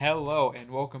Hello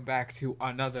and welcome back to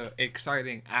another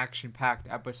exciting action-packed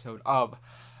episode of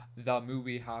the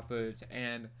Movie Hoppers.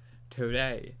 And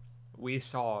today we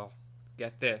saw,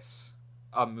 get this,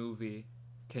 a movie.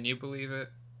 Can you believe it?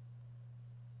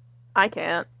 I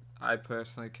can't. I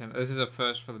personally can. This is a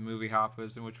first for the Movie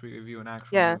Hoppers in which we review an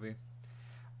actual Yeah. movie.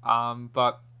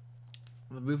 But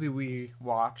the movie we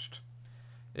watched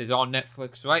is on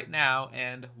Netflix right now,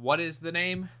 and what is the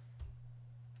name?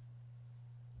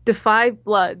 The Five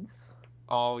Bloods.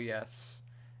 Oh yes,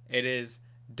 it is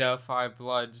Da Five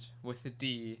Bloods with a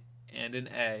D and an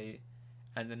A,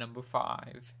 and the number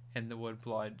five and the word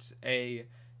Bloods. A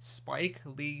Spike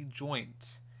Lee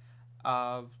joint.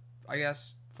 I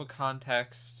guess for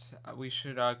context, we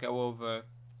should go over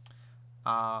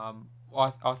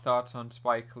our thoughts on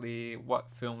Spike Lee, what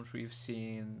films we've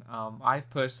seen. I've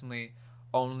personally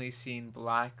only seen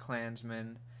Black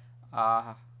Klansman.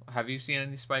 Have you seen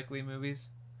any Spike Lee movies?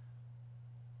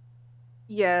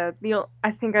 Yeah,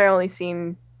 I think I only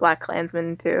seen Black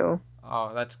Klansman too.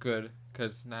 Oh, that's good.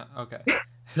 Cause now, okay,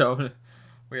 so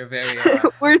we are very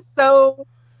We're so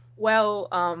well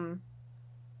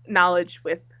knowledge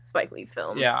with Spike Lee's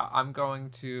films. yeah. I'm going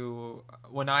to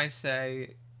when I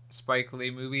say Spike Lee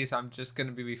movies, I'm just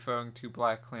gonna be referring to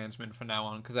Black Klansman from now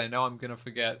on, because I know I'm gonna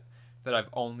forget that I've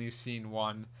only seen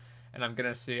one, and I'm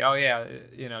gonna see. Oh yeah,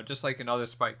 just like in other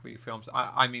Spike Lee films,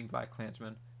 I mean Black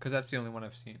Klansman, because that's the only one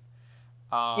I've seen.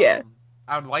 Yeah.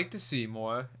 I would like to see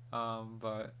more,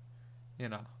 but you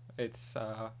know, it's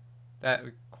that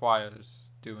requires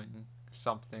doing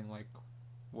something like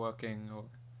working or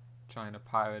trying to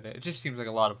pirate it. It just seems like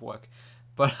a lot of work,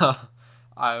 but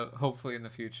I hopefully in the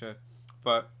future.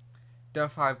 But Da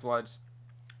Five Bloods,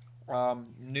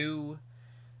 new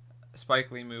Spike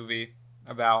Lee movie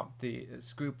about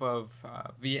this group of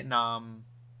Vietnam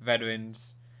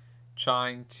veterans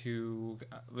trying to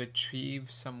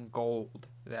retrieve some gold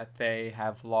that they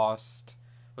have lost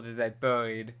or that they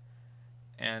buried,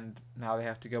 and now they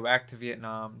have to go back to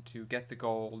Vietnam to get the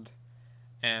gold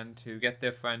and to get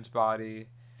their friend's body.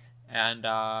 And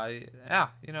yeah,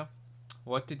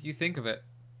 what did you think of it?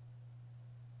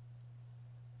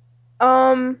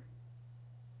 Um,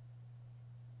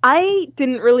 I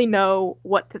didn't really know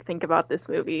what to think about this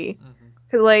movie. Mm-hmm.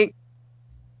 'Cause like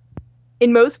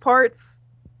in most parts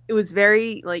it was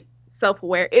very like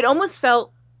self-aware. It almost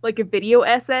felt like a video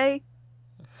essay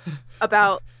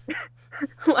about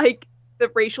like the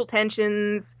racial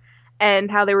tensions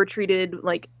and how they were treated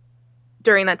like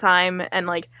during that time and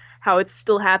like how it's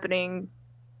still happening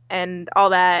and all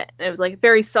that. And it was like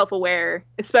very self-aware,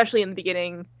 especially in the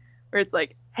beginning, where it's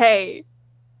like, hey,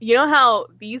 you know how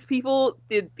these people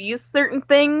did these certain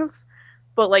things,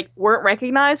 but like weren't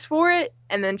recognized for it,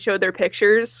 and then showed their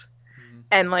pictures Mm-hmm.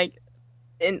 and like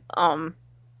in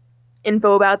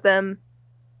info about them,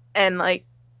 and like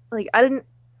I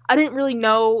didn't really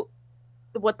know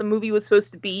what the movie was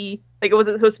supposed to be. Like, it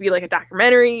wasn't supposed to be like a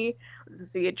documentary. It was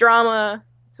supposed to be a drama.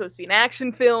 It's supposed to be an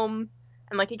action film,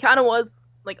 and like it kind of was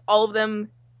like all of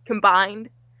them combined.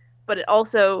 But it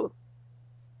also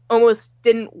almost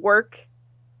didn't work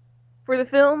for the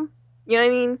film. You know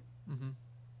what I mean? Mm-hmm.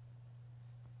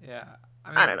 Yeah,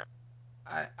 I I mean, don't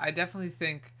know. I definitely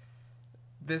think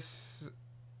this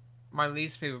my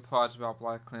least favorite part about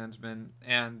Black Klansman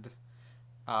and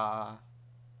uh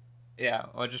yeah,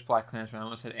 or just Black Klansman. I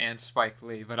almost said and Spike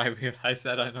Lee, but I realized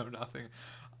that I know nothing.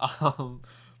 Um,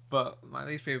 but my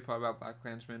least favorite part about Black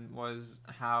Klansman was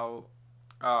how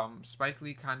Spike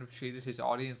Lee kind of treated his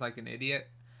audience like an idiot.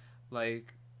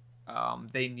 Like,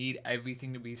 they need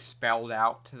everything to be spelled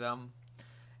out to them,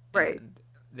 Right. and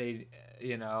they,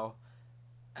 you know,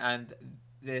 and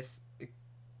this it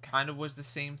kind of was the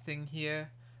same thing here,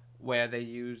 where they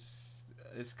use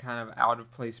this kind of out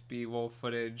of place B-roll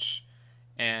footage,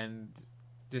 and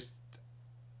just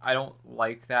I don't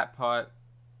like that part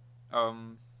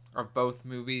um of both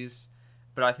movies,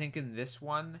 but I think in this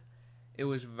one it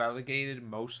was relegated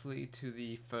mostly to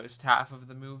the first half of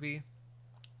the movie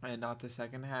and not the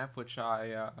second half, which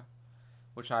I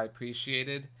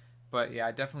appreciated. But yeah,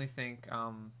 I definitely think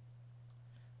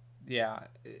yeah,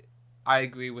 I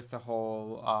agree with the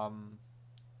whole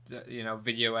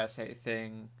video essay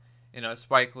thing.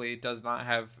 Spike Lee does not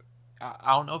have. I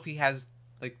don't know if he has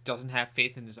like doesn't have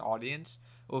faith in his audience,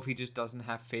 or if he just doesn't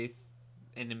have faith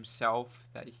in himself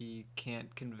that he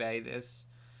can't convey this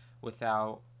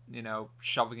without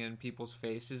shoving it in people's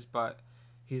faces. But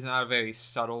he's not a very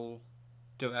subtle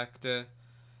director.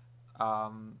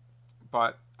 Um,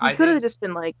 but He I could have did. just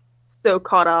been like so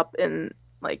caught up in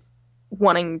like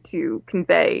wanting to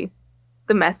convey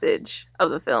the message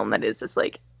of the film that is just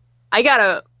like, I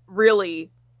gotta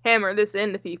really hammer this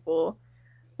into people.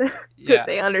 Yeah.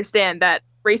 they understand that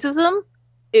racism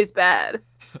is bad.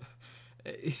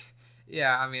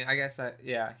 Yeah, I mean, I guess that,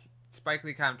 yeah, Spike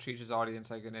Lee kind of treats his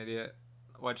audience like an idiot,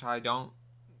 which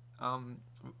um,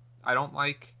 I don't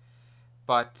like.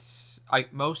 But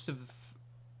most of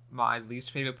my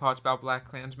least favorite parts about Black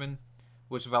Klansman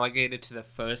was relegated to the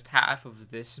first half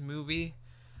of this movie.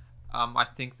 I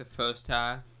think the first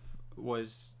half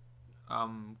was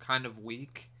kind of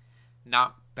weak,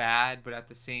 not bad, but at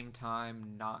the same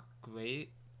time not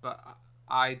great. But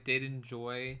I did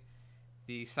enjoy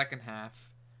the second half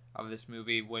of this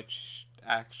movie, which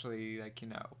actually, like,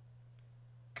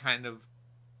 kind of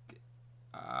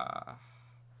uh,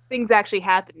 Things actually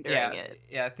happened during yeah, it.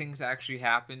 yeah, things actually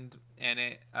happened, and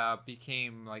it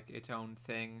became like its own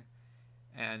thing,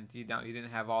 and you didn't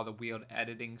have all the weird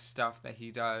editing stuff that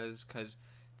he does, because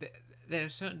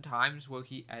there's certain times where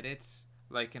he edits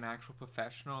like an actual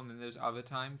professional, and then there's other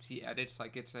times he edits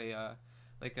like it's a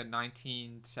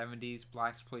 1970s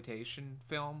blaxploitation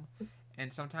film,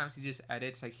 and sometimes he just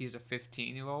edits like he's a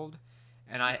 15-year-old,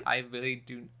 and I really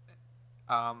do.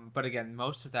 But again,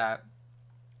 most of that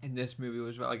in this movie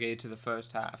was relegated to the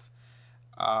first half.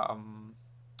 Um,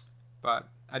 but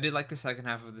I did like the second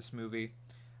half of this movie.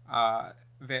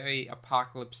 Very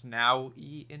Apocalypse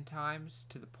Now-y in times,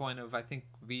 to the point of, I think,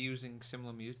 reusing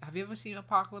similar music. Have you ever seen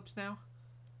Apocalypse Now?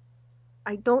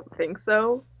 I don't think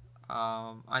so.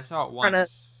 I saw it Trying to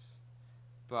once,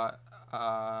 but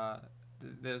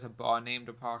there's a bar named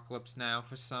Apocalypse Now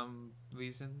for some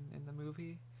reason in the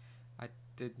movie. I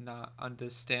did not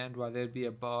understand why there'd be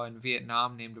a bar in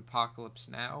Vietnam named Apocalypse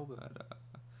Now, but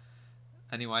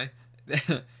anyway,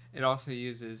 it also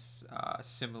uses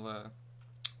similar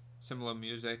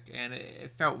music, and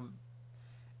it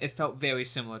felt very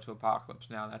similar to Apocalypse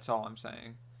Now. That's all I'm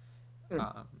saying.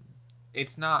 Um,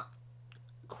 it's not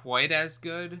quite as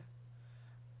good,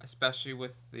 especially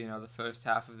with the first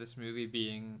half of this movie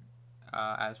being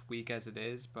as weak as it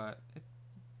is, but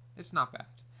it's not bad.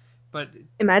 But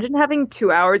imagine having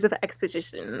 2 hours of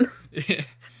exposition.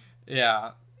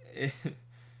 yeah, it,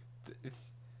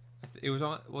 it was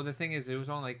on. Well, the thing is, it was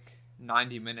only like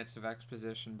 90 minutes of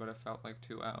exposition, but it felt like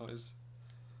 2 hours.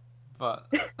 But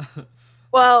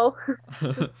Well,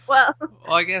 well, well,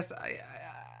 I guess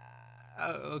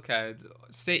okay.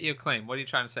 State your claim. What are you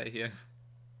trying to say here?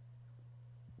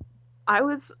 I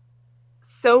was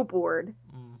so bored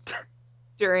Mm.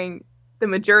 during the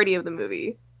majority of the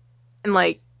movie. And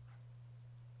like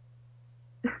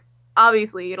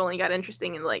obviously it only got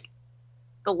interesting in like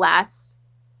the last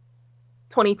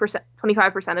 20%,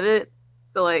 25% of it.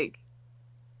 So like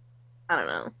I don't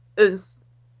know. It was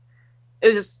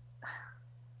just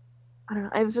I don't know.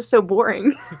 It was just so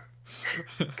boring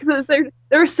because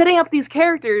they were setting up these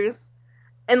characters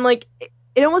and like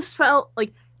it almost felt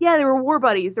like yeah, they were war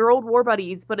buddies. They were old war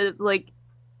buddies, but it like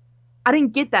I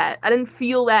didn't get that. I didn't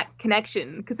feel that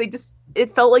connection because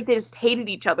it felt like they just hated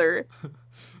each other.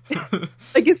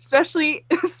 Like especially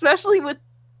with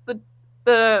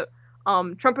the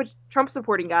Trump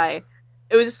supporting guy.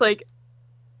 It was just like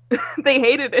they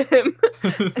hated him.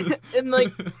 And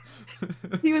like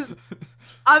he was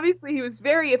he was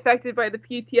very affected by the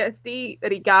PTSD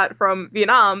that he got from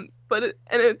Vietnam, and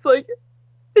it's like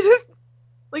it just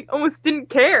like almost didn't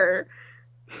care.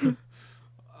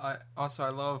 I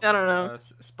love I don't know.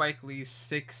 Spike Lee's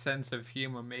sick sense of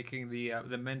humor, making the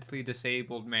mentally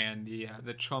disabled man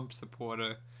the Trump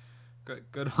supporter.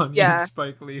 Good on you, Yeah.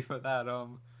 Spike Lee, for that.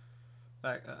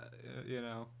 That you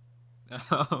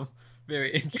know,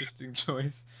 very interesting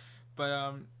choice. But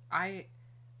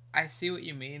I see what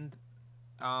you mean.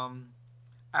 Um,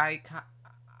 I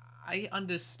I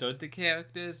understood the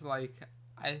characters. Like,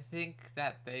 I think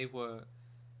that they were,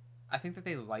 I think that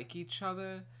they like each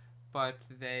other, but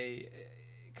they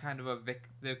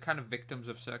they're kind of victims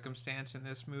of circumstance in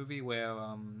this movie, where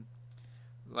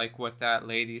like what that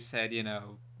lady said,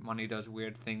 money does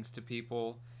weird things to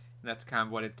people, and that's kind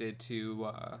of what it did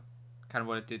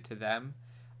to them.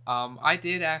 I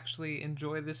did actually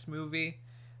enjoy this movie.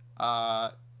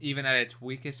 Even at its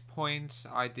weakest points,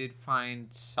 I did find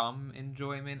some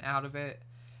enjoyment out of it.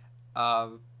 Uh,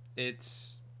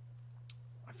 it's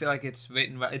I feel like it's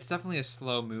written well. It's definitely a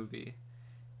slow movie.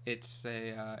 It's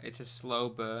a slow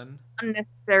burn.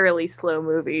 Unnecessarily slow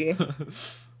movie.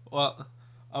 Well,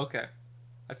 okay.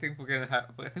 I think we're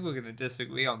gonna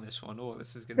disagree on this one. Oh,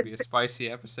 this is gonna be a spicy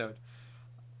episode.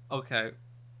 Okay.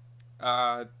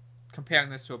 Uh, Comparing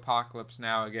this to Apocalypse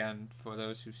Now again, for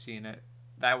those who've seen it,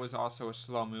 that was also a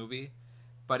slow movie,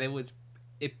 but it was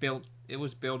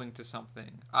building to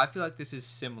something. I feel like this is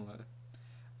similar.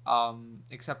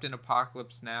 Except in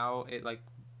Apocalypse Now, it like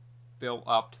built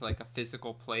up to like a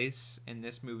physical place. In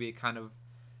this movie, it kind of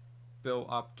built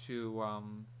up to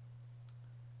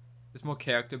it's more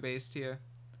character based here.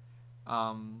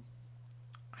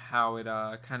 How it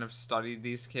kind of studied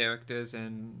these characters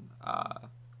and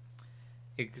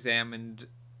examined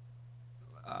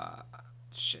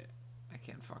shit. I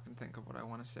can't fucking think of what I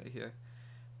want to say here.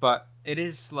 But it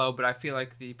is slow, but I feel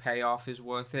like the payoff is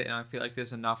worth it, and I feel like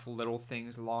there's enough little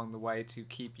things along the way to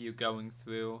keep you going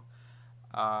through.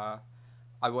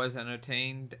 I was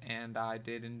entertained, and I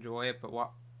did enjoy it, but what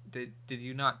did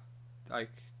you not like?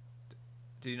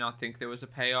 Did you not think there was a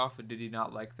payoff, or did you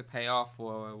not like the payoff,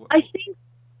 or? I think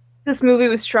this movie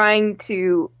was trying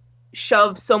to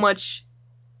shove so much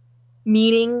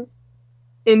meaning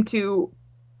into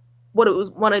what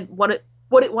it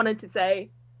wanted to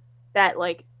say that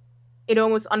like it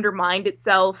almost undermined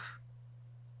itself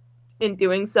in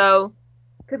doing so.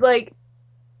 Because like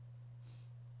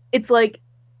it's like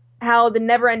how the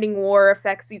never-ending war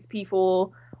affects these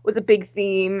people was a big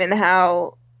theme, and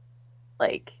how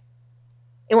like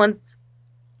it wants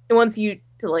you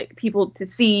to like people to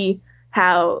see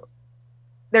how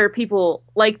there are people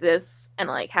like this, and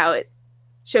like how it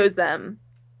shows them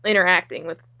interacting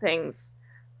with things.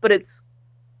 But I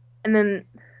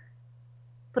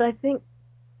think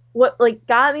what like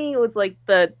got me was like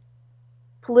the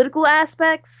political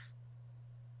aspects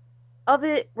of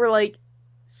it were like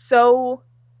so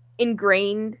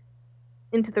ingrained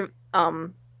into the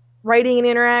writing and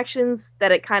interactions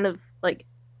that it kind of like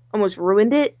almost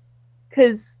ruined it,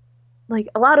 because like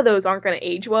a lot of those aren't going to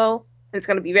age well, and it's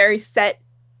going to be very set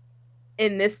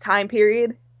in this time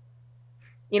period,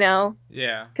 you know?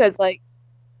 Yeah. Because like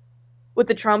with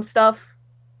the Trump stuff,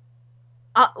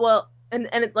 well, and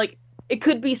it like it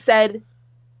could be said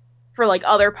for like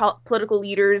other political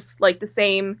leaders, like the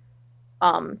same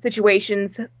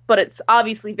situations, but it's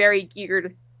obviously very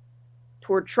geared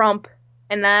toward Trump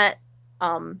and that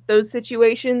those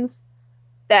situations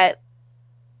that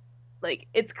like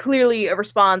it's clearly a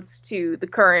response to the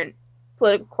current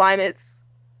political climates,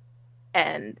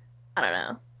 and I don't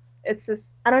know. It's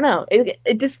just I don't know.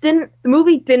 It just didn't. The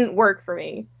movie didn't work for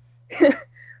me.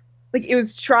 Like it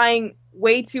was trying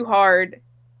way too hard,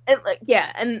 and like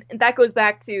yeah, and that goes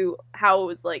back to how it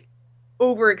was like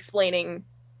over explaining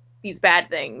these bad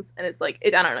things, and it's like I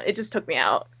don't know. It just took me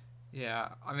out. Yeah,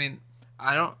 I mean,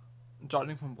 I don't.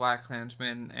 Judging from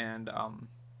BlacKkKlansman and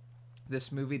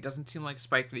this movie, it doesn't seem like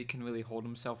Spike Lee can really hold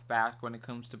himself back when it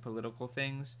comes to political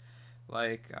things.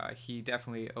 Like he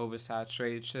definitely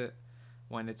oversaturates it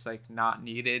when it's like not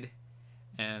needed,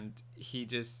 and he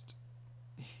just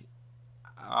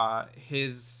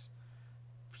his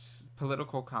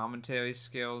political commentary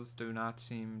skills do not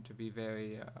seem to be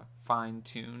very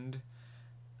fine-tuned,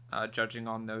 judging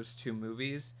on those two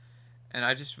movies. And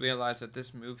I just realized that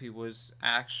this movie was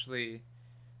actually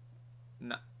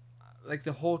not, like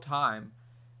the whole time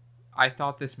I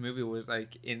thought this movie was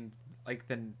like in like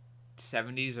the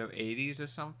 70s or 80s or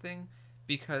something,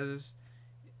 because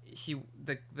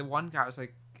the one guy was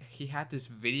like he had this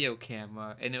video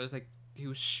camera and it was like he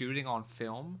was shooting on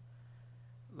film,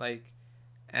 like,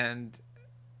 and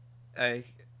I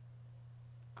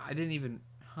didn't even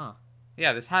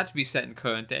yeah, this had to be set in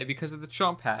current day because of the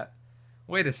Trump hat.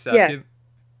 Wait a second.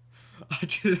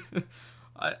 Yeah.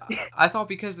 I thought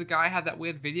because the guy had that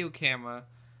weird video camera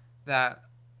that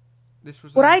this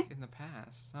was like in the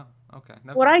past. Oh, okay.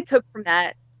 What I took from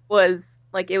that was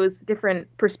like it was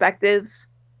different perspectives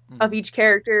of each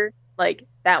character. Like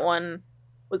that one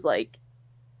was like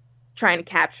trying to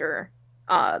capture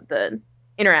the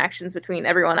interactions between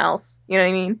everyone else. You know what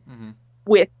I mean? Mm-hmm.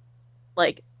 With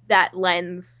like that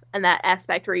lens and that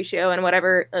aspect ratio and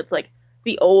whatever. It's like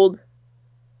the old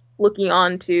looking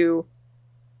on to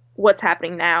what's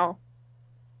happening now,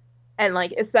 and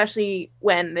like especially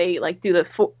when they like do the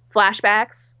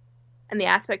flashbacks and the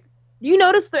aspect. Do you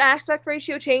notice the aspect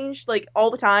ratio changed like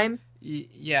all the time?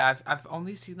 Yeah, I've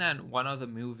only seen that in one other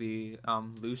movie,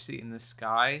 Lucy in the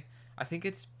Sky. I think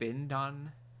it's been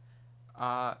done.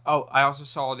 I also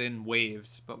saw it in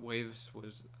Waves, but Waves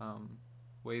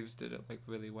did it like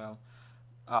really well.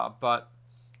 But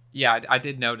yeah, I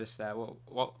did notice that.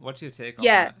 What's your take on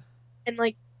that? And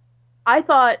like I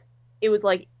thought it was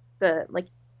like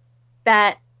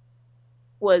that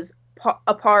was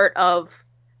a part of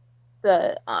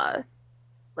the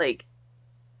like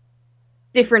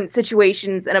different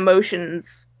situations and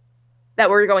emotions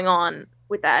that were going on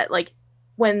with that. Like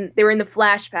when they were in the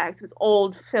flashbacks, it was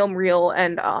old film reel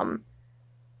and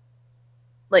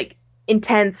like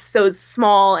intense, so it's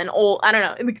small and old. I don't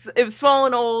know. It was small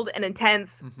and old and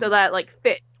intense, so that like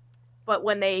fit. But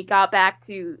when they got back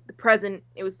to the present,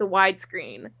 it was the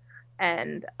widescreen,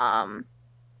 and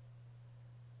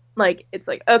like it's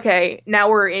like, okay, now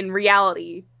we're in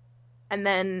reality, and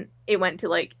then it went to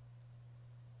like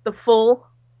the full,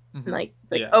 and like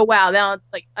it's like, Yeah. oh wow, now it's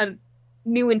like a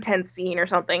new intense scene or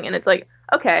something, and it's like,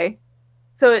 okay,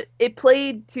 so it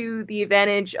played to the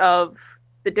advantage of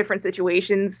the different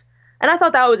situations, and I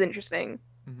thought that was interesting.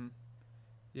 hmm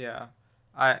Yeah.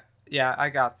 I I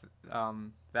got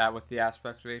that with the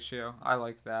aspect ratio. I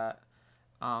like that.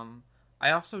 Um,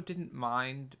 I also didn't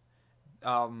mind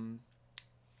um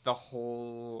the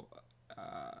whole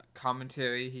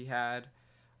commentary he had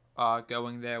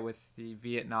going there with the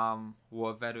Vietnam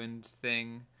War veterans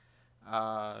thing.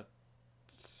 Uh,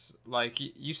 like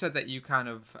you said that you kind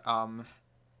of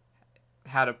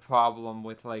had a problem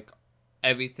with like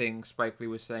everything Spike Lee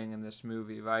was saying in this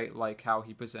movie, right? Like how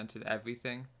he presented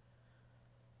everything.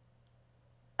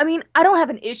 I mean, I don't have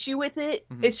an issue with it.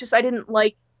 hmm It's just I didn't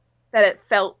like that it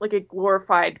felt like a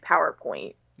glorified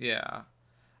PowerPoint. Yeah.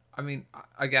 I mean,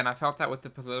 again, I felt that with the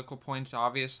political points,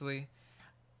 obviously.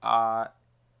 Uh,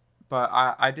 but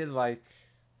I did like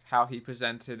how he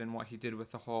presented and what he did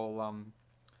with the whole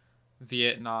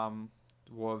Vietnam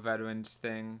War veterans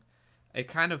thing. It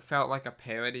kind of felt like a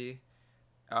parody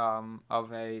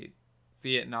of a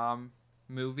Vietnam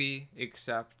movie,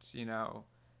 except,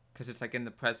 because it's like in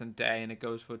the present day and it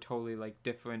goes for a totally like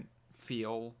different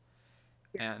feel.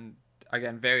 And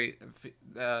again,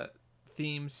 the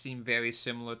themes seem very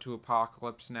similar to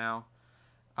Apocalypse Now.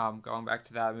 Going back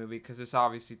to that movie, because this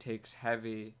obviously takes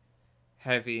heavy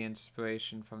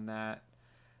inspiration from that.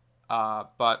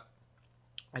 But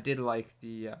I did like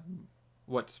the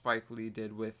what Spike Lee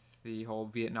did with the whole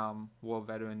Vietnam War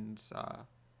veterans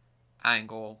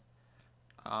angle.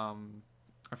 Um,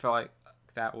 I felt like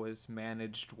that was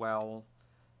managed well.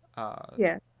 Uh,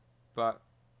 Yeah. but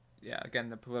yeah, again,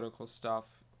 the political stuff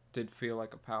did feel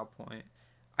like a PowerPoint.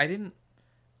 I didn't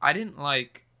I didn't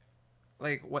like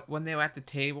when they were at the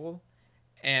table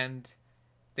and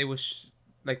they was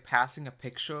like passing a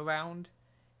picture around,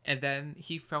 and then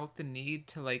he felt the need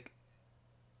to like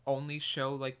only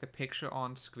show like the picture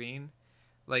on screen.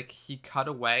 Like he cut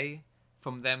away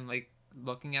from them like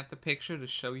looking at the picture to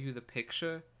show you the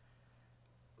picture,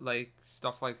 like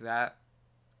stuff like that.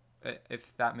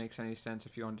 If that makes any sense,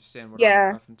 if you understand what I'm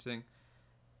Yeah. referencing.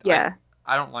 I Yeah.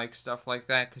 I don't like stuff like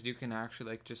that because you can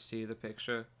actually like just see the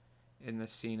picture in the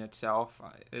scene itself.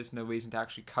 There's no reason to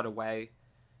actually cut away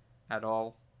at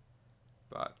all.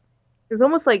 But It was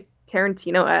almost like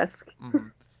Tarantino-esque, hmm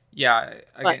yeah,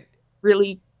 but again,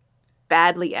 really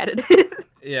badly edited.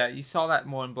 yeah, you saw that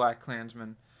more in Black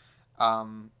Klansman.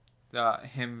 Um,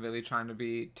 him really trying to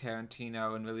be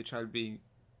Tarantino and really try to be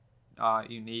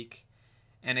unique.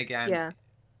 And again, Yeah.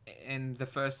 in the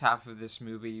first half of this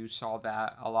movie, you saw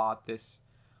that a lot. This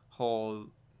whole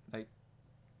like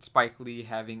Spike Lee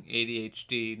having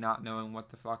ADHD, not knowing what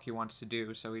the fuck he wants to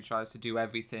do, so he tries to do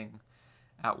everything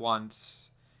at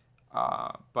once.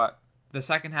 But the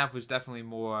second half was definitely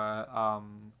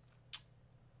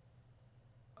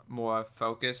more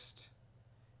focused,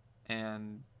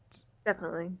 and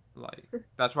Definitely. like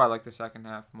that's why I like the second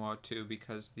half more too,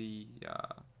 because the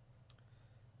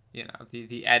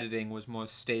editing was more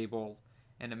stable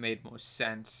and it made more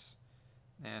sense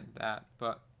and that.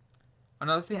 But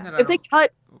another thing Yeah. that I If they don't,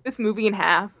 cut this movie in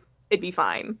half, it'd be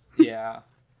fine. yeah,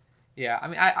 yeah. I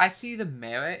mean, I see the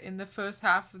merit in the first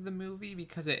half of the movie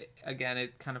because it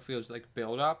kind of feels like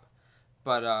build up,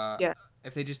 but Yeah.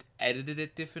 if they just edited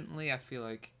it differently, I feel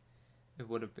like it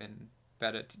would have been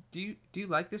better. Do you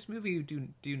like this movie? Or do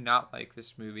you not like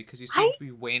this movie? Because you seem I to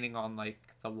be waning on like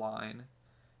the line.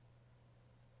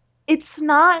 It's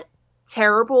not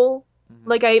terrible.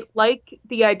 hmm Like I like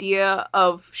the idea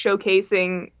of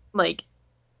showcasing like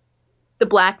the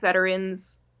black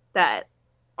veterans that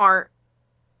aren't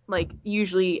like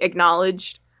usually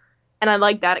acknowledged, and I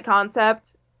like that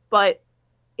concept, but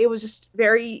it was just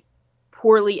very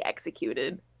poorly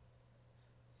executed.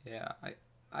 Yeah,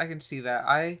 I can see that.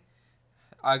 I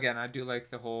do like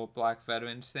the whole black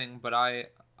veterans thing, but I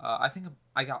think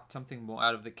I got something more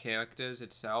out of the characters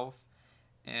itself,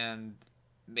 and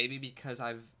maybe because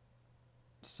I've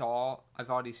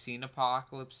already seen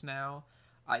Apocalypse Now,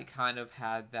 I kind of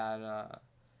had that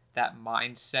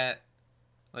mindset.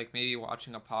 Like maybe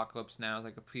watching Apocalypse Now is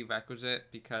like a prerequisite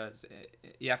because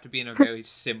you have to be in a very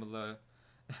similar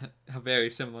a very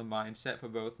similar mindset for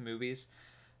both movies.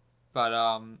 But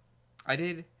I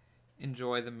did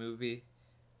enjoy the movie.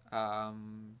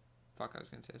 Fuck, I was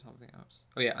gonna say something else.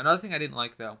 Oh yeah, another thing I didn't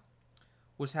like though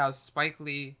was how Spike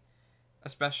Lee,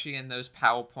 especially in those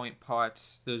PowerPoint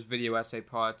parts, those video essay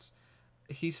parts,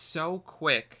 he's so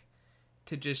quick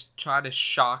to just try to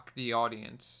shock the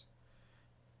audience.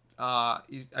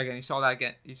 Again, you saw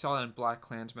that in Black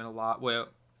Klansman a lot, where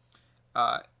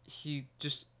he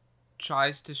just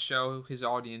tries to show his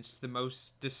audience the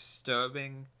most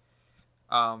disturbing,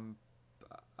 um,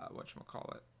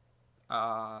 whatchamacallit,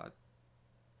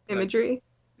 like, Imagery.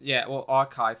 yeah, well,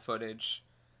 archive footage,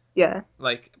 Yeah.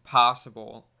 like,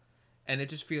 possible, and it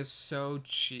just feels so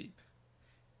cheap.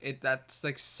 That's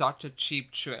like such a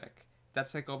cheap trick.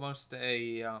 That's like almost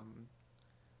a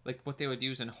like what they would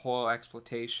use in horror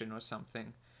exploitation or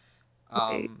something.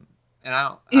 Right. Um, and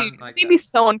I It don't like made me that.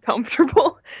 so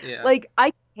uncomfortable. Yeah, Like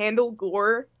I can handle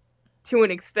gore to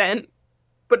an extent,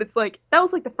 but it's like that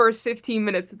was like the first 15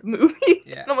 minutes of the movie.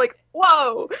 yeah. And I'm like,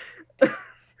 whoa,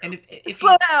 And if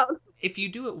slow down. if you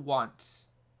do it once,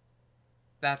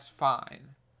 that's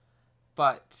fine.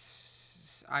 But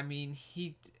I mean,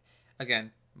 he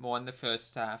again more in the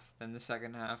first half than the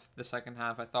second half. The second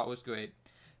half I thought was great,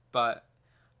 but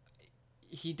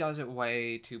he does it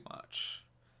way too much.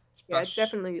 Yeah, it's Especially,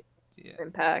 definitely yeah,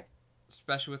 impact.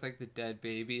 especially with like the dead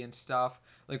baby and stuff.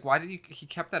 Like, why did he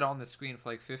kept that on the screen for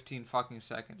like 15 fucking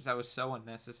seconds? That was so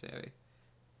unnecessary.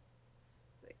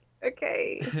 Like,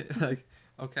 okay. Like,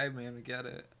 okay, man, we get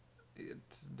it.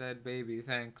 It's a dead baby.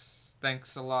 Thanks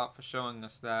a lot for showing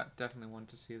us that. Definitely want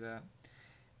to see that.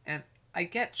 And I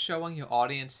get showing your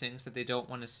audience things that they don't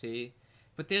want to see,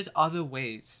 but there's other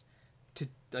ways to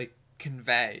like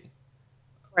convey,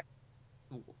 Right.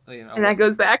 you know And that what.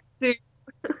 goes back to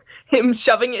him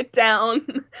shoving it down.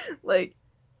 Like,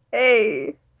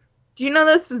 hey, do you know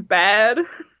this is bad?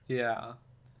 Yeah,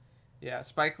 yeah.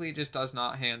 Spike Lee just does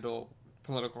not handle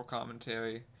political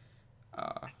commentary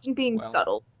Imagine being well.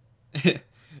 subtle.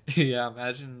 Yeah,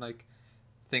 imagine like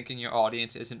thinking your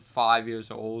audience isn't 5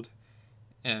 years old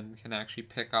and can actually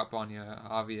pick up on your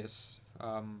obvious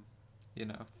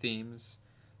themes.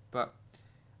 But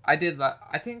I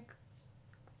think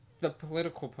the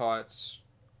political parts,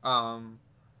 um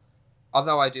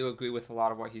although I do agree with a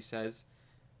lot of what he says,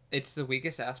 it's the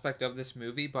weakest aspect of this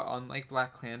movie, but unlike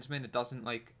Black Klansman, it doesn't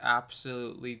like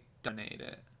absolutely dominate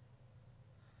it.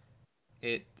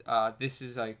 This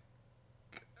is like,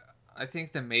 I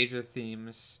think the major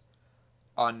themes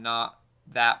are not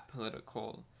that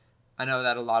political. I know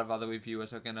that a lot of other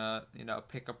reviewers are gonna,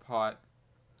 pick apart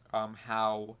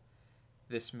how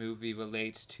this movie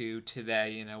relates to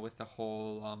today, with the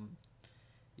whole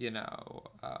you know,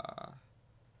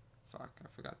 fuck, I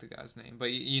forgot the guy's name,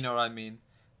 but you know what I mean.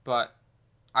 But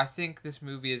I think this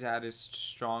movie is at its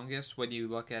strongest when you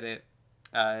look at it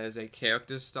as a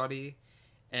character study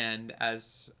and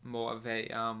as more of a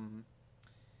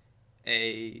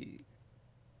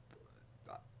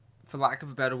for lack of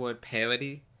a better word,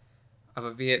 parody of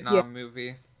a Yeah. Vietnam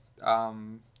movie.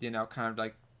 Kind of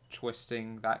like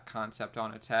twisting that concept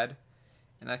on its head.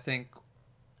 And I think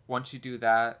once you do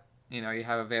that, you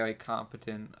have a very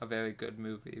competent, a very good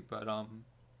movie. But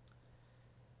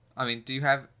I mean, do you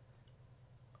have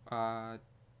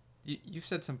you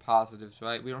said some positives,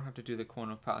 right? We don't have to do the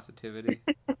corner of positivity.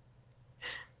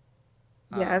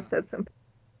 Yeah, Uh, I've said some.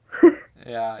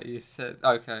 yeah, you said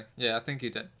okay. Yeah, I think you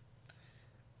did.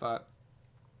 But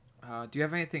do you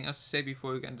have anything else to say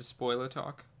before we get into spoiler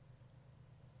talk?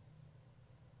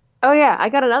 Oh yeah, I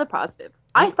got another positive.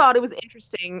 I Oh, thought it was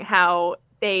interesting how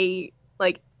they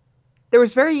like there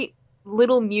was very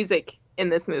little music in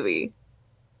this movie.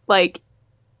 Like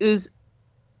it was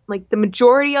like the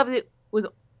majority of it was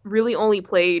really only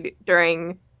played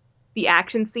during the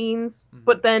action scenes, mhm.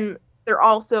 but then there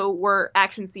also were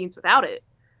action scenes without it.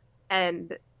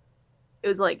 And it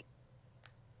was like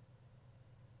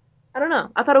I don't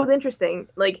know. I thought it was interesting.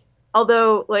 Like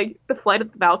although like the flight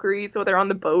of the Valkyries, so they're on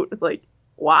the boat, it's like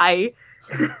why?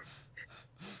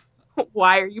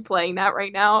 Why are you playing that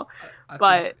right now? I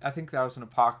think But I think that was an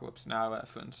Apocalypse Now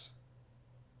reference,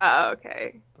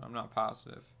 okay. but I'm not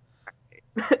positive.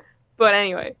 But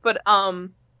anyway, but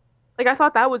like I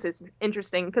thought that was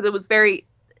interesting because it was very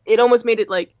it almost made it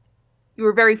like you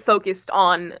were very focused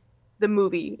on the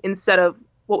movie instead of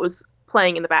what was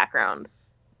playing in the background.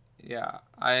 Yeah,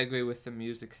 I agree with the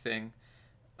music thing.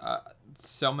 Uh,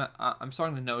 I'm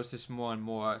starting to notice this more and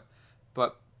more,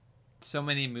 but so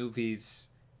many movies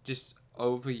just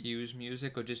overuse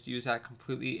music or just use at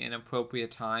completely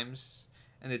inappropriate times,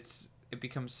 and it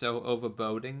becomes so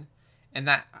overboarding. And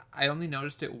that I only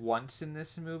noticed it once in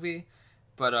this movie,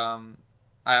 but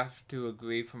I have to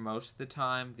agree for most of the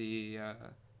time the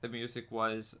music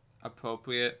was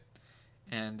appropriate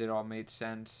and it all made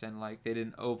sense and like they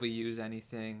didn't overuse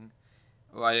anything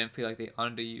or I didn't feel like they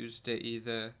underused it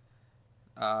either.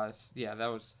 Yeah, that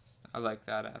was I like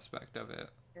that aspect of it.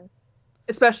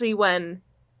 Especially when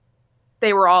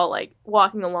they were all like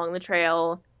walking along the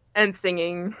trail and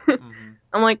singing. Mm-hmm.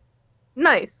 I'm like,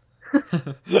 nice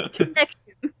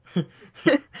connection.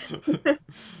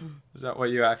 Is that what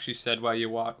you actually said while you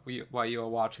were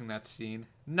watching that scene?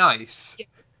 Nice.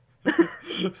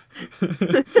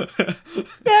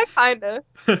 Yeah, kinda.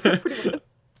 Pretty much.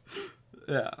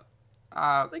 Yeah.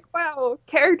 Like, wow,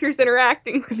 characters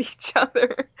interacting with each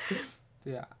other.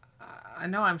 Yeah. I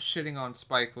know I'm shitting on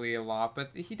Spike Lee a lot, but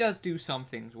he does do some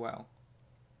things well.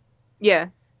 Yeah.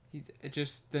 He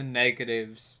just the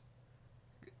negatives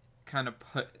kind of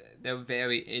they're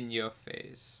very in your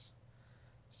face.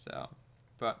 So,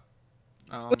 but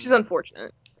Which is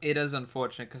unfortunate. it is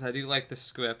unfortunate because I do like the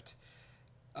script,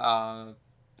 uh,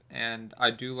 and I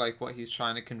do like what he's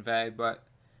trying to convey. But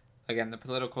again, the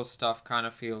political stuff kind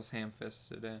of feels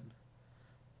ham-fisted in.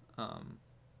 Do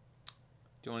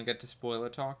you want to get to spoiler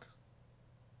talk?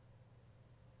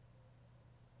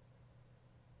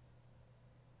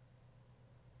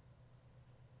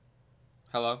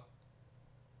 Hello?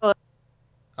 Oh,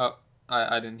 Oh,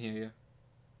 I didn't hear you.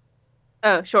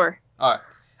 oh, sure. Alright.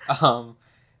 Um,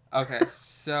 okay,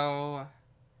 so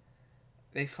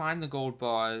they find the gold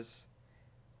bars,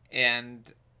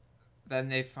 and then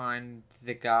they find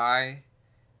the guy,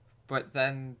 but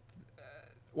then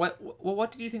what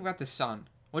did you think about the son?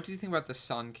 What did you think about the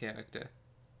son character?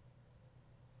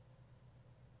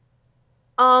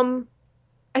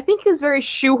 I think he was very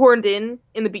shoehorned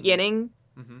in the beginning,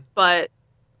 Mm-hmm. but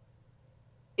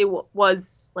it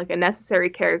was like a necessary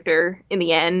character in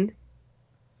the end.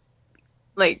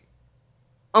 Like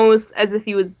almost as if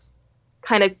he was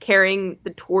kind of carrying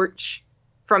the torch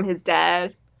from his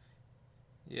dad,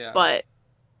 Yeah. but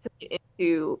took it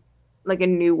into like a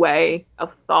new way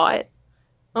of thought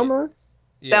almost.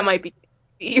 Yeah. That might be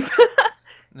deep.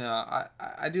 No,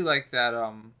 I do like that.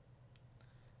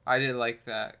 I did like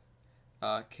that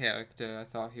character. I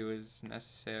thought he was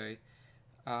necessary.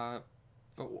 But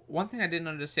one thing I didn't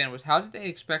understand was how did they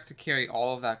expect to carry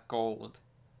all of that gold,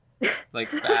 like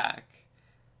back?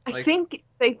 I think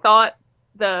they thought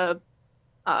the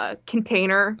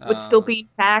container would still be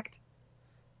intact.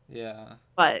 Yeah.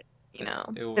 But it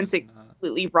since it not.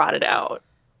 completely rotted out.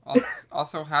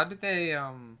 Also, how did they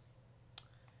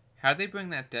bring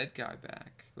that dead guy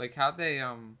back? Like how they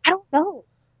I don't know.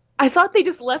 I thought they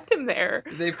just left him there.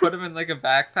 Did they put him in like a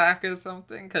backpack or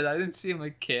something? Because I didn't see him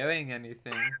like carrying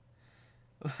anything.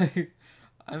 Like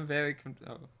I'm very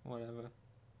whatever.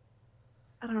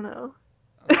 I don't know.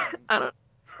 Um, I don't.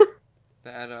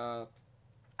 that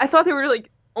I thought they were like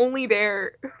only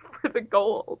there for the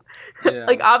gold. Yeah.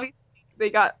 Like obviously they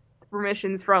got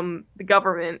permissions from the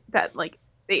government that like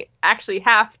they actually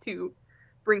have to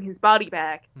bring his body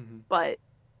back, mm-hmm. but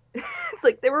it's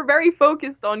like they were very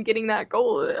focused on getting that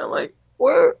gold. And I'm like,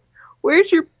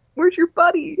 where's your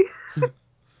buddy?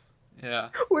 Yeah.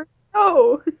 Where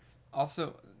go?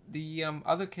 Also, the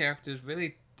other characters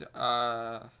really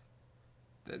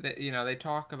they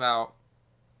talk about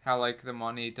how like the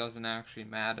money doesn't actually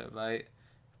matter, right?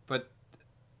 But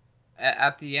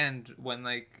at the end when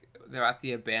like they're at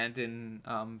the abandoned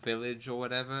village or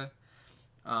whatever,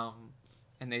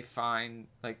 and they find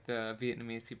like the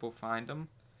Vietnamese people find them,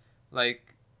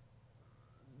 like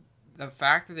the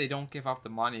fact that they don't give up the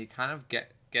money kind of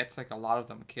gets like a lot of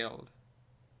them killed.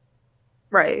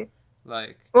 Right.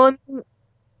 Like, well,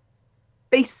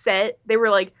 they were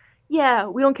like, yeah,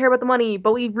 we don't care about the money,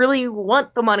 but we really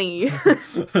want the money.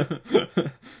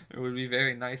 it would be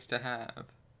very nice to have.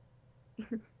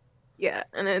 Yeah,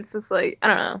 and it's just like, I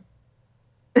don't know.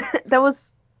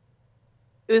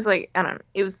 It was like, I don't know.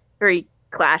 It was very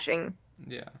clashing.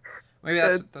 Yeah. Maybe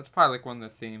that's probably like one of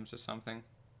the themes or something.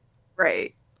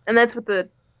 Right. And that's what the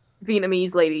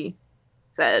Vietnamese lady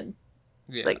said.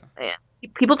 Yeah. Like,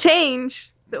 people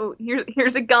change. So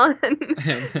here's a gun.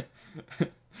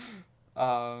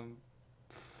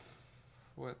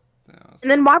 What else?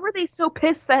 And then why were they so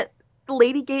pissed that the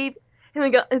lady gave him a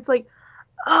gun? It's like,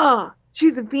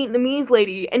 she's a Vietnamese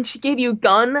lady and she gave you a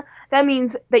gun. That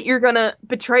means that you're gonna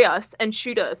betray us and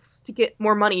shoot us to get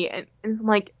more money. And I'm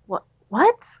like, what?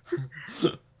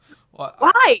 Well,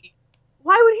 why?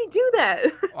 Why would he do that?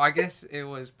 Well, I guess it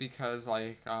was because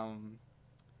like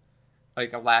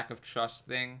a lack of trust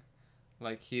thing.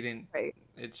 Like he didn't. Right.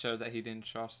 It showed that he didn't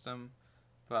trust them,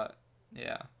 but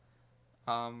yeah.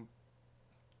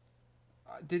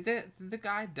 Did the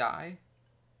guy die?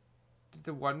 Did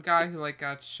the one guy who like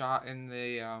got shot in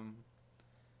the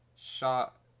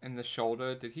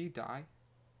shoulder? Did he die?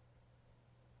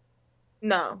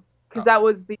 No, because that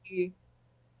was the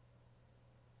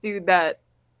dude that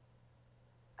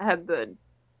had the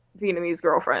Vietnamese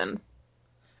girlfriend.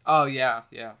 Oh yeah,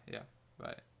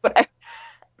 right.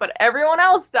 But everyone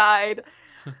else died.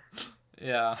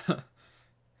 Yeah.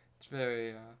 It's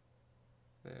very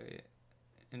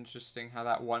interesting how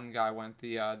that one guy went,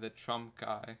 the Trump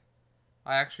guy.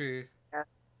 I actually Yeah.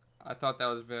 I thought that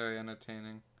was very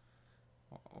entertaining,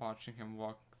 watching him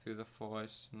walk through the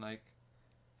forest and like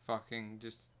fucking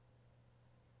just.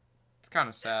 It's kind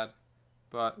of sad,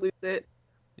 Just but lose it.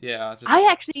 yeah, just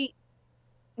I actually,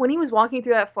 when he was walking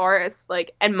through that forest,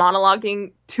 like, and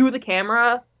monologuing to the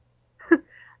camera,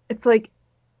 it's like,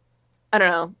 I don't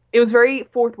know. It was very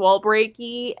fourth wall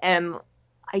breaky, and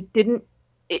I didn't.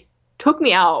 It took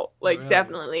me out, like, really.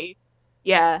 definitely.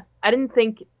 Yeah, I didn't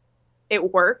think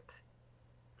it worked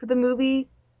for the movie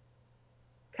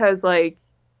because, like,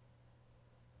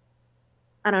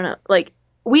 I don't know, like,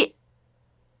 we.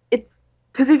 It's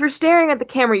because if you're staring at the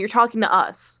camera, you're talking to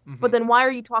us. But Hmm. then why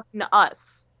are you talking to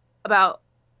us about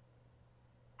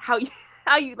how you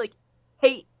how you like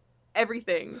hate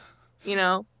everything? You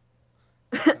know,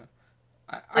 Yeah.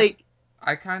 I I like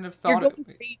I kind of you're thought going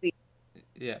it. crazy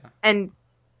Yeah. and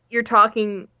you're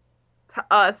talking to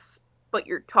us, but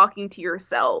you're talking to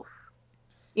yourself.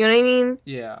 You know what I mean?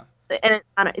 Yeah. And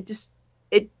I don't, it just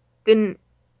it didn't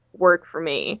work for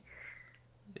me.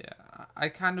 Yeah. I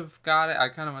kind of got it. I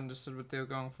kind of understood what they were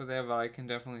going for there, but I can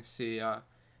definitely see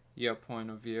your point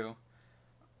of view.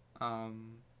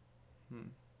 Um. Hmm.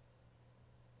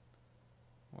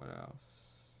 What else?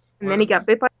 And What then he else? got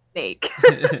bit by a snake.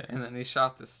 And then he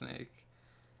shot the snake.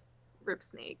 Rip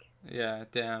snake. Yeah,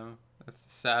 damn. That's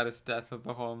the saddest death of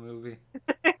the whole movie.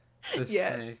 The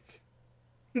Yeah, snake.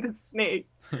 the snake.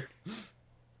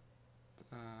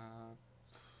 uh,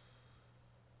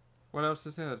 what else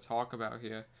is there to talk about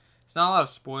here? It's not a lot of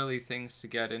spoily things to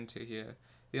get into here.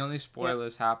 The only Yeah,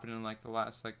 spoilers happen in like the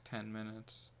last like 10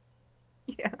 minutes.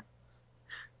 yeah.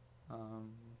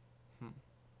 Um, hmm.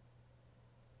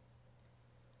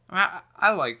 I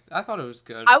thought it was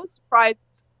good. I was surprised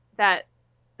that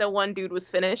the one dude was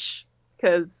Finnish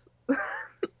because,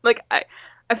 like,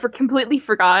 completely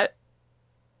forgot.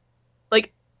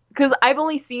 Like, because I've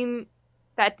only seen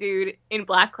that dude in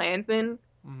Black Klansman,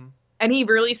 Hmm. and he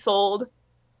really sold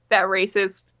that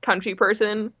racist country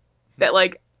person that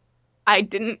like I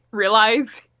didn't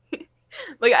realize.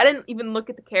 Like, I didn't even look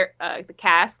at the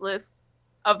cast list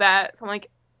of that. So I'm like,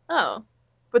 oh.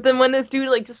 But then when this dude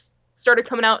like just started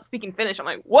coming out speaking Finnish, I'm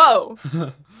like, whoa,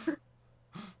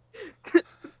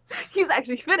 he's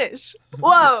actually Finnish.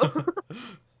 Whoa,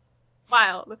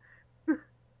 wild.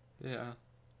 Yeah.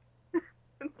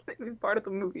 It's not even part of the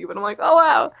movie, but I'm like, oh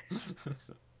wow,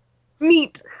 it's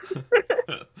neat.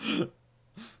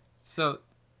 So,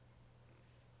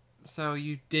 so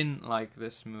you didn't like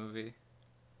this movie?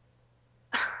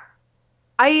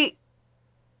 I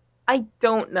I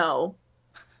don't know.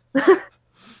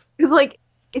 Because like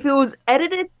if it was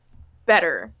edited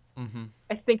better, Mm-hmm.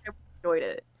 I think I would have enjoyed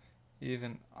it.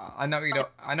 Even I know you don't.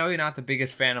 I know you're not the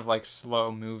biggest fan of like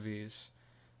slow movies,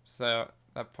 so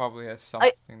that probably has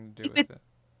I something to do if with it. it's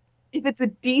if it's a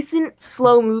decent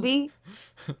slow movie,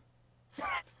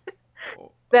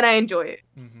 Oh, then I enjoy it.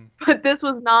 mm-hmm. But this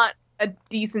was not a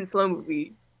decent slow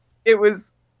movie. It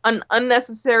was an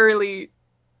unnecessarily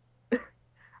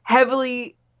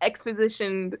heavily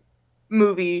expositioned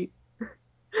movie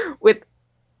with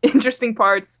interesting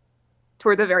parts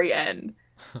toward the very end.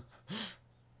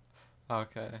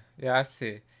 Okay, yeah, I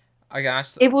see. I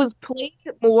guess. It was played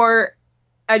more,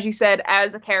 as you said,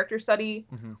 as a character study,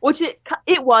 Mm-hmm. which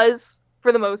it was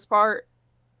for the most part,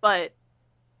 but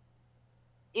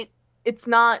it it's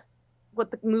not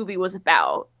what the movie was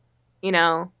about, you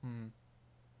know, Mm-hmm.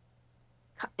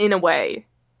 in a way.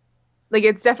 Like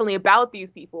it's definitely about these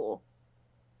people,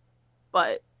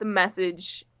 but the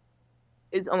message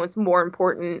is almost more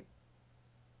important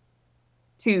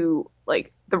to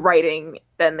like the writing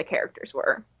than the characters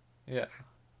were. Yeah.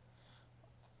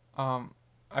 Um,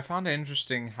 I found it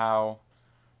interesting how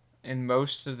in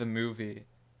most of the movie,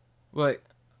 like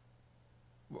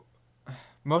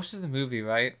most of the movie,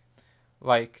 right?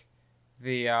 Like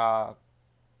the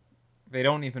they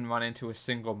don't even run into a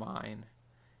single mine.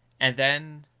 And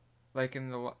then, like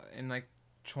in like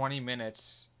 20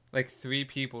 minutes, like three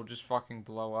people just fucking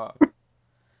blow up,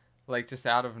 like just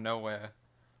out of nowhere.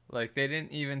 Like they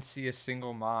didn't even see a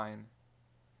single mine.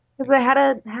 Because Like, they had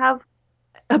to have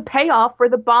a payoff for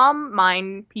the bomb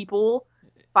mine people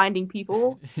finding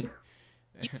people.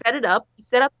 You set it up, you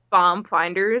set up bomb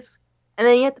finders, and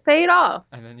then you have to pay it off.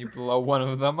 and then you blow one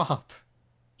of them up.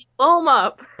 You blow them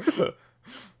up.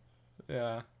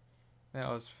 Yeah, that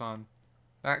was fun.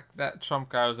 That Trump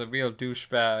guy was a real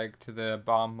douchebag to the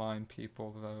bomb mine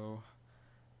people, though.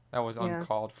 That was Yeah.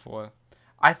 uncalled for.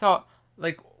 I thought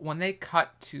like when they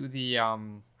cut to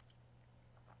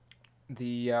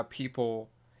the people,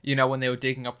 you know, when they were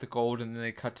digging up the gold, and then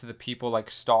they cut to the people like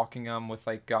stalking them with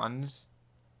like guns,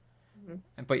 Mhm.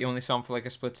 but you only saw them for like a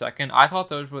split second. I thought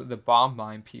those were the bomb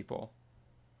mine people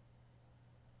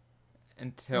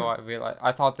until Mm. I realized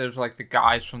I thought those were like the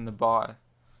guys from the bar,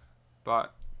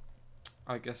 but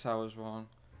I guess I was wrong.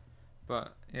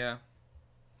 But yeah,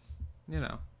 you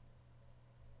know,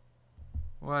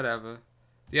 whatever.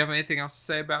 Do you have anything else to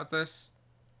say about this?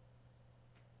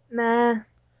 Nah.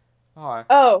 Oh,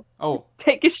 Oh, oh.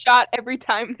 take a shot every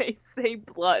time they say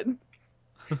blood.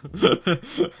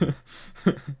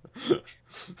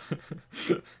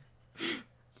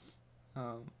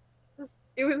 um,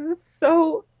 It was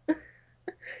so.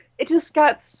 It just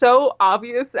got so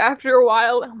obvious after a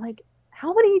while. I'm like,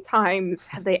 how many times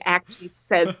have they actually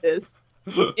said this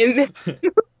in this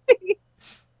movie?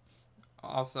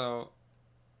 also,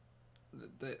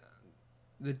 the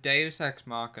the Deus Ex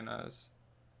Machinas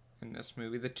in this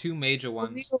movie, the two major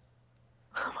ones,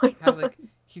 Oh my had god. like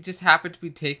he just happened to be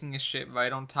taking a shit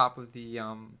right on top of the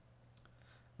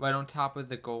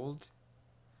gold.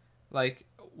 Like,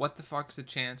 what the fuck's the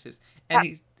chances? And That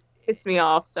he pissed me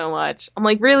off so much. I'm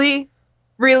like, really?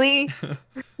 Really?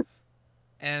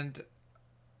 and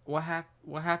what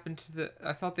happened to the?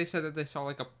 I thought they said that they saw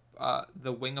like a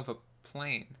the wing of a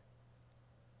plane.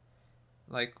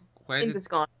 Like, where Plane's did just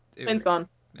gone. Plane's it? gone.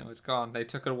 No, it's gone. They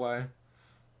took it away.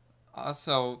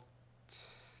 Also,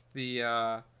 the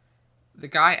the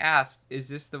guy asked, "Is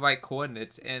this the right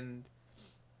coordinates?" And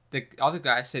the other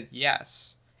guy said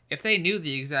yes. If they knew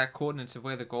the exact coordinates of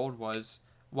where the gold was,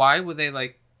 why were they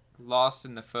like lost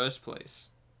in the first place?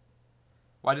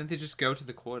 Why didn't they just go to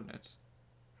the coordinates?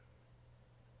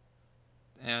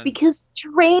 And Because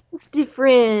terrain's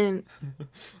different.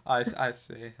 I see,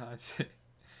 I see.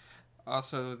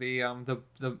 Also,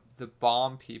 the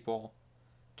bomb people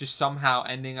just somehow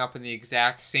ending up in the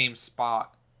exact same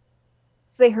spot.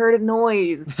 So they heard a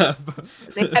noise.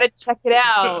 They had to check it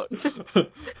out.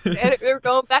 They were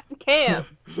going back to camp.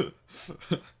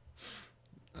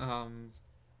 um.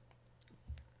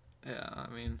 Yeah, I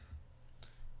mean,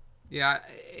 yeah,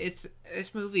 it's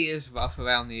this movie is rough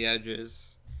around the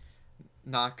edges.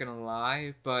 Not gonna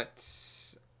lie, but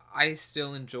I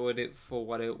still enjoyed it for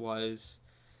what it was.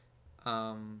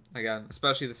 Again,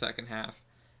 especially the second half.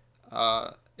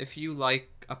 If you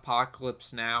like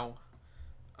Apocalypse Now,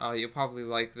 you'll probably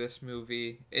like this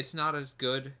movie. It's not as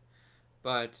good,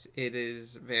 but it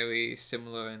is very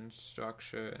similar in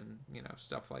structure and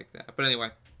stuff like that. But anyway,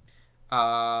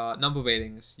 number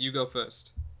ratings. You go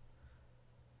first.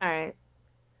 All right.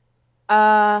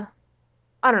 Uh,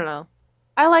 I don't know.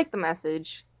 I like the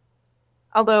message,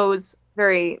 although it was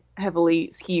very heavily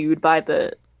skewed by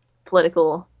the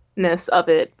politicalness of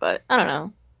it. But I don't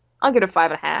know. I'll give it a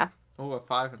 5.5. Oh, a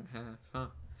 5.5, I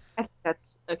think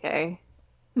that's okay.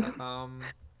 huh?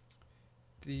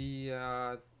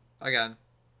 The again,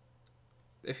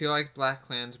 if you like Black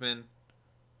Klansman,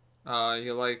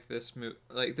 you like this movie.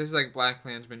 Like, this is like Black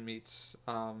Klansman meets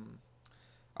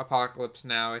Apocalypse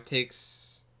Now. It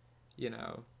takes, you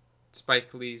know,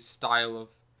 Spike Lee's style of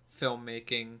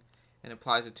filmmaking and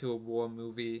applies it to a war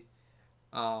movie.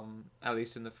 At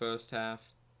least in the first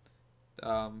half.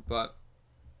 But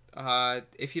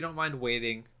if you don't mind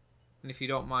waiting, and if you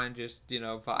don't mind just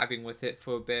vibing with it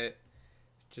for a bit,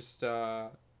 just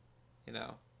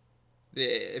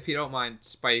if you don't mind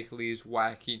Spike Lee's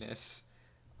wackiness,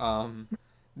 um,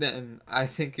 then I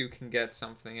think you can get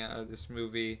something out of this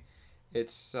movie.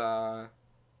 It's a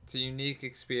unique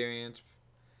experience,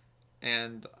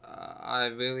 and I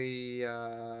really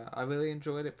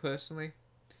enjoyed it personally.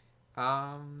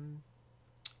 Um,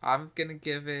 I'm gonna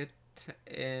give it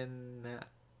in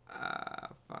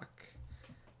fuck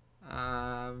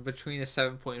between a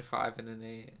 7.5 and an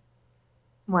 8.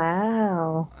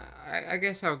 Wow. I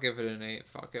guess I'll give it an 8.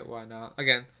 Fuck it, why not?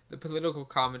 Again, the political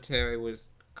commentary was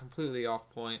completely off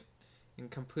point and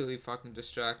completely fucking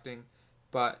distracting,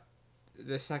 but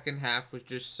the second half was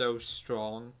just so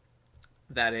strong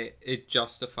that it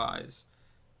justifies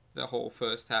the whole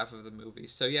first half of the movie.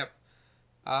 So yep,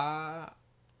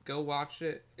 go watch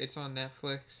it. It's on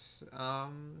Netflix.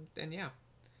 And yeah,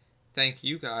 thank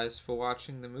you guys for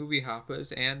watching the Movie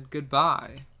Hoppers, and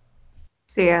goodbye.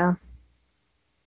 So yeah.